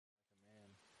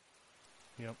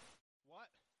Yep. What?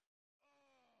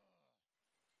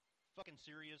 Fucking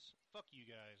serious? Fuck you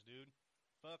guys, dude.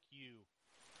 Fuck you.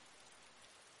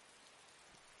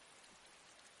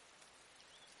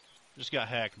 Just got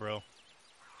hacked, bro.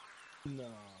 Nah,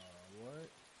 what?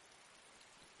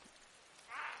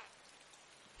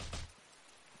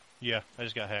 Yeah, I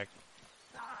just got hacked.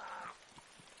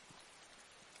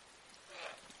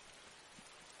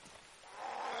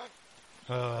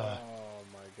 Oh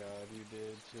my god, you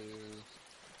did too.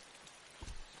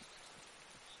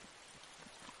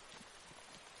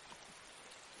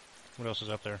 What else is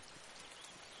up there?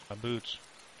 My boots.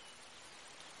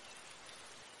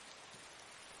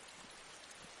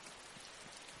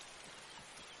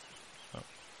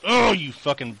 Oh, you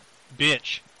fucking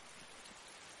bitch.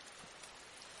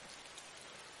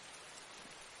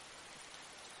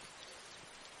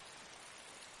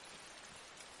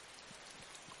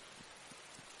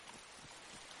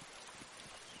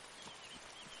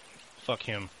 Fuck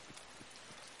him.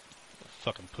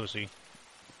 Fucking pussy.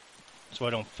 So I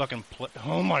don't fucking play.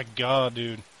 Oh my god,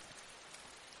 dude.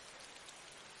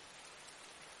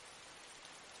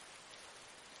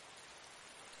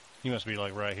 He must be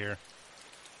like right here.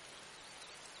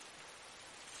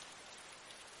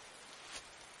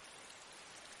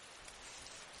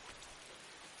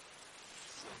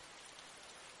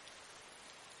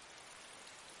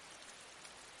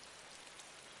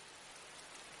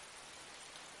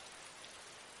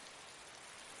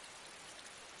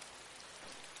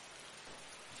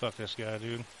 Fuck this guy,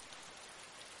 dude.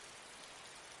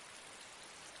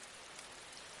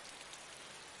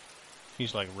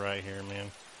 He's like right here, man.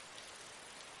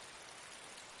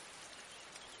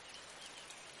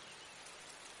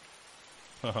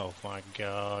 Oh my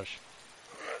gosh.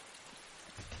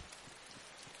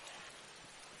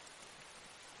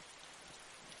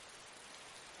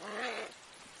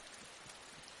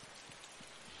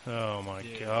 Oh my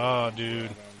god, dude. Right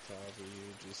on top of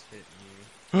you, just hitting you.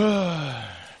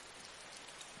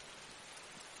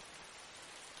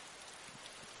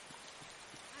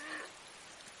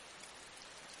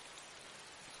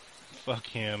 Fuck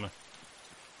him.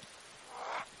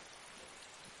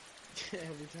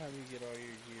 Every time you get all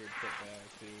your gear put back,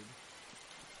 dude.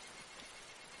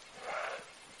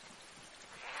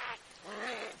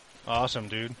 Awesome,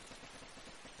 dude.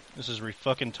 This is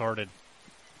re-fucking tarded.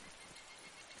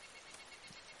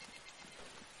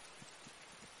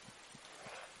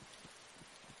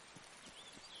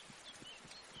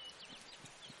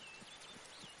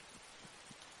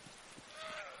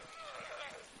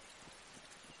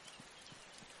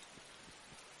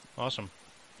 Awesome.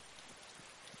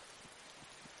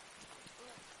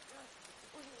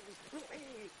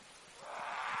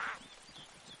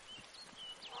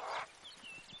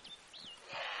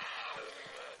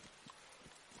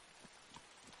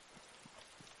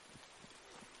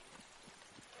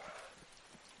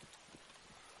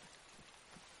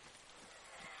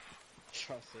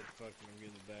 I said, fucking, I'm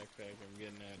getting the backpack, I'm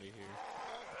getting out of here.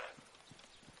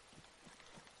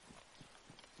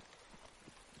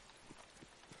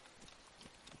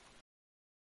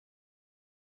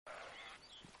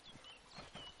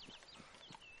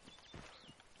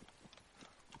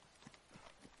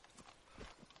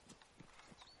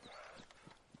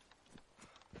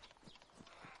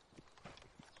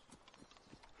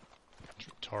 It's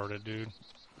retarded, dude.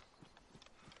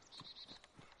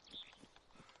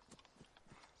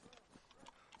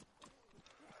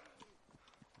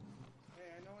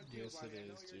 Yes, it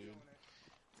is, dude.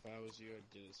 If I was you, I'd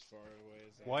get as far away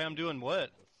as I Why I'm doing what?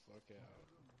 The fuck out.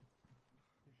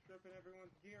 You're stripping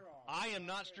everyone's gear off. I am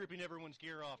not stripping everyone's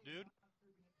gear off, dude.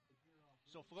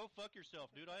 So go fuck yourself,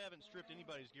 dude. I haven't stripped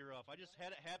anybody's gear off. I just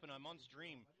had it happen. I'm on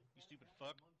stream, you stupid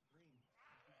fuck.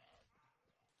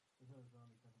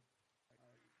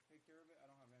 Take care of it. I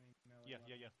don't have any melee. Yeah,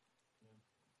 yeah, yeah.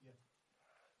 Yeah.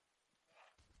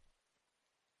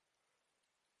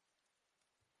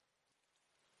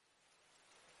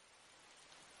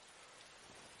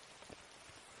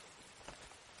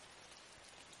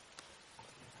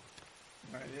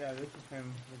 Alright, yeah, this is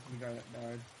him. This is the guy that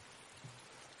died.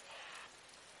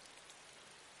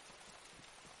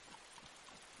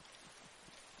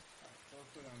 Alright, so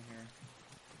let's go down here.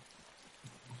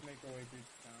 Let's make our way through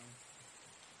town.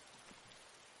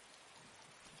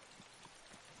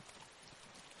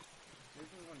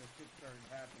 This is when the shit started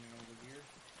happening over here.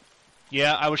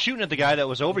 Yeah, I was shooting at the guy that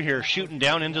was over here, shooting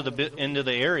down into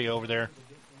the area over there.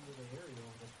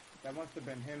 That must have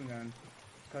been him then.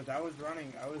 Because I was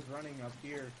running up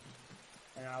here,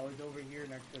 and I was over here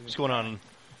next to the... What's going on?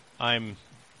 I'm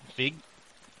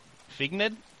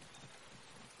Figned?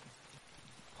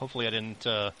 Hopefully I didn't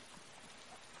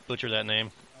butcher that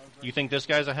name. You think this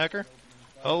guy's a hacker?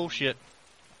 Oh shit!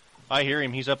 I hear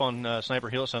him. He's up on Sniper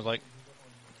Hill. It sounds like.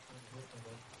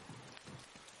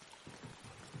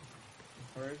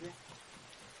 Where is he?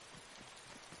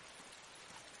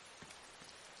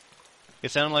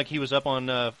 It sounded like he was up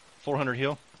on 400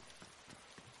 Hill.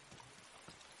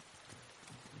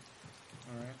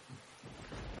 Alright.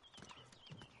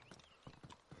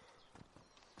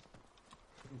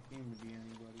 Doesn't seem to be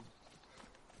anybody.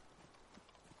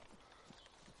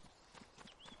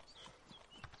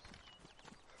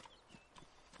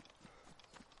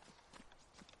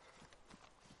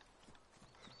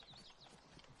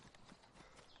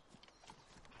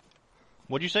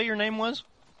 What'd you say your name was?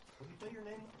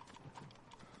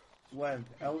 Lev,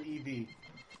 L-E-V.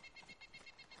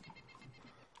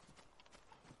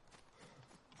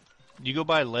 You go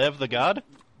by Lev the God?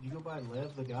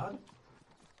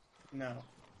 No.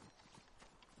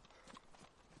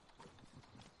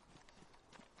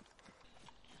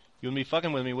 You wouldn't be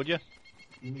fucking with me, would you?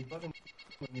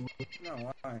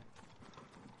 No, why?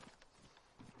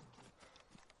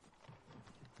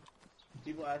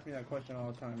 People ask me that question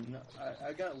all the time. No,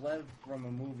 I got Lev from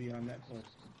a movie on Netflix.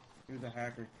 He was a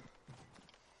hacker.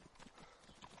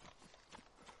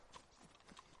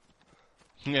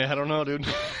 Yeah, I don't know, dude.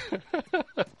 If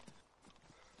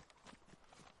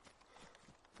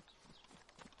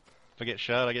I get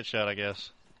shot, I get shot, I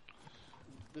guess.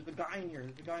 There's a guy in here.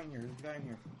 There's a guy in here. There's a guy in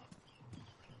here.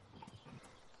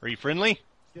 Are you friendly?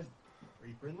 Yeah, I'm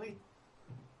friendly.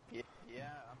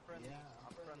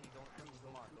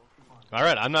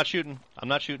 Alright, I'm not shooting. I'm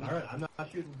not shooting. Alright, I'm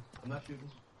not shooting.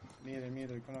 Me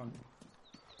either. Come on.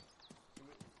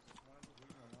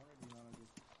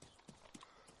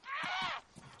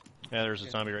 Yeah, there's a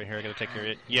zombie right here. I gotta take care of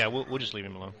it. Yeah, we'll just leave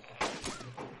him alone.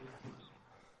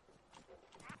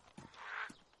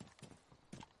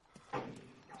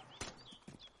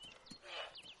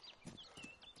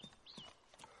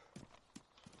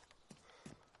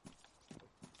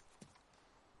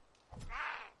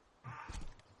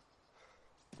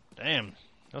 Damn,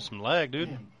 that's some lag, dude.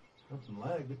 Do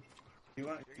you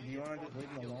want to just leave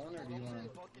him alone, or do you want to?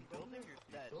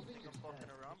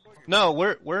 No,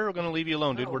 we're gonna leave you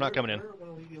alone, dude. We're not coming in.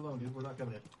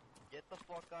 Get the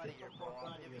fuck out of here,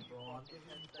 bro.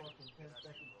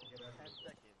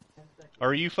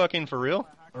 Are you fucking for real?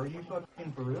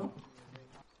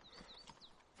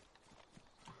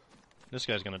 This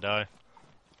guy's gonna die.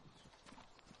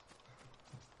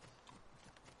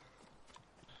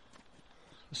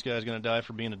 This guy's gonna die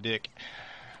for being a dick.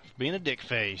 For being a dick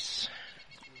face.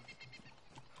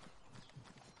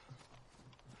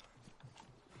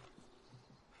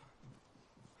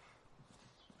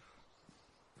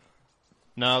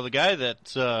 No, the guy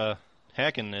that's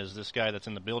hacking is this guy that's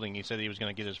in the building. He said he was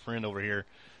gonna get his friend over here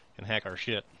and hack our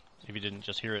shit. If you didn't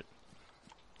just hear it.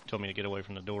 He told me to get away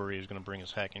from the door. He was gonna bring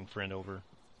his hacking friend over.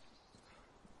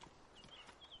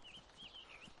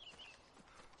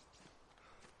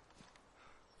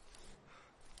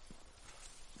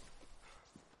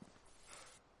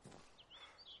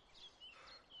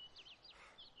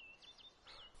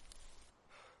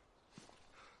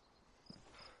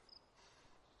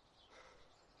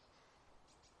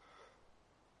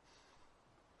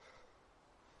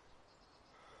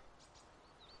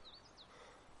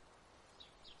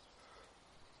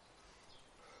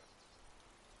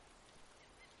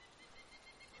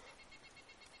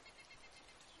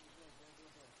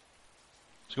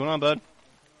 What's going on, bud?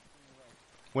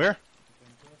 Where?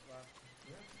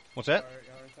 What's that?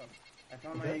 I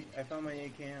found my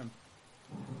AKM.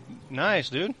 Nice,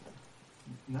 dude.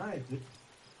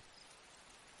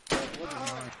 It wasn't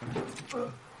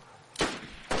mine.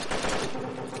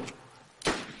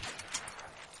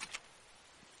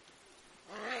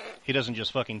 He doesn't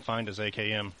just fucking find his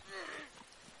AKM.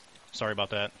 Sorry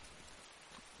about that.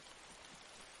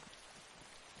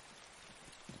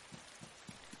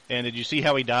 And did you see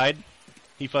how he died?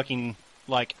 He fucking,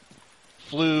 like,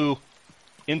 flew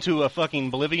into a fucking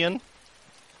Bolivian.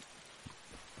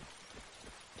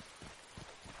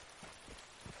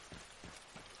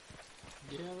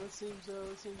 Yeah, that seems a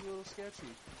little sketchy.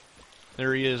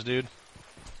 There he is, dude.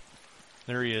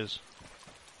 There he is.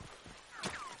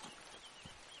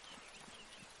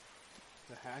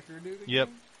 The hacker dude again? Yep.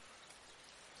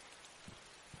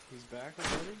 He's back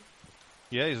already?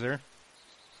 Yeah, he's there.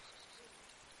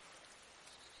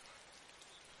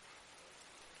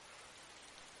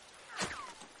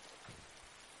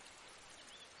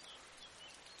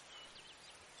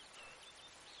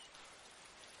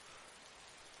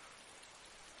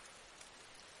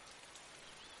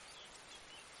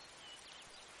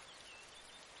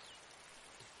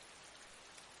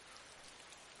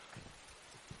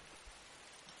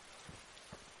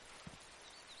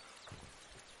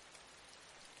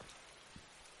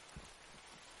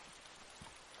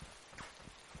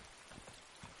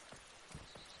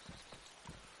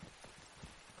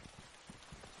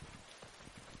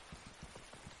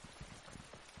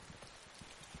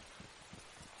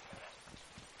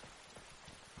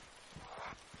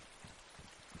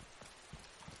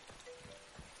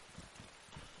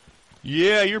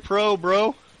 Yeah, you're pro,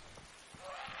 bro.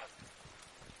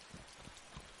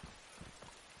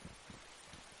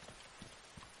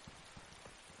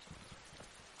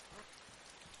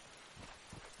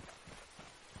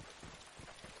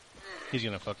 He's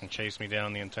gonna fucking chase me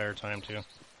down the entire time, too.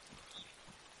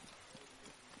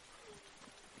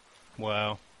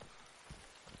 Wow.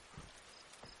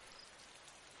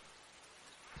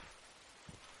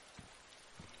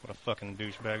 What a fucking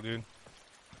douchebag, dude.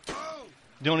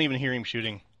 Don't even hear him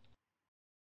shooting.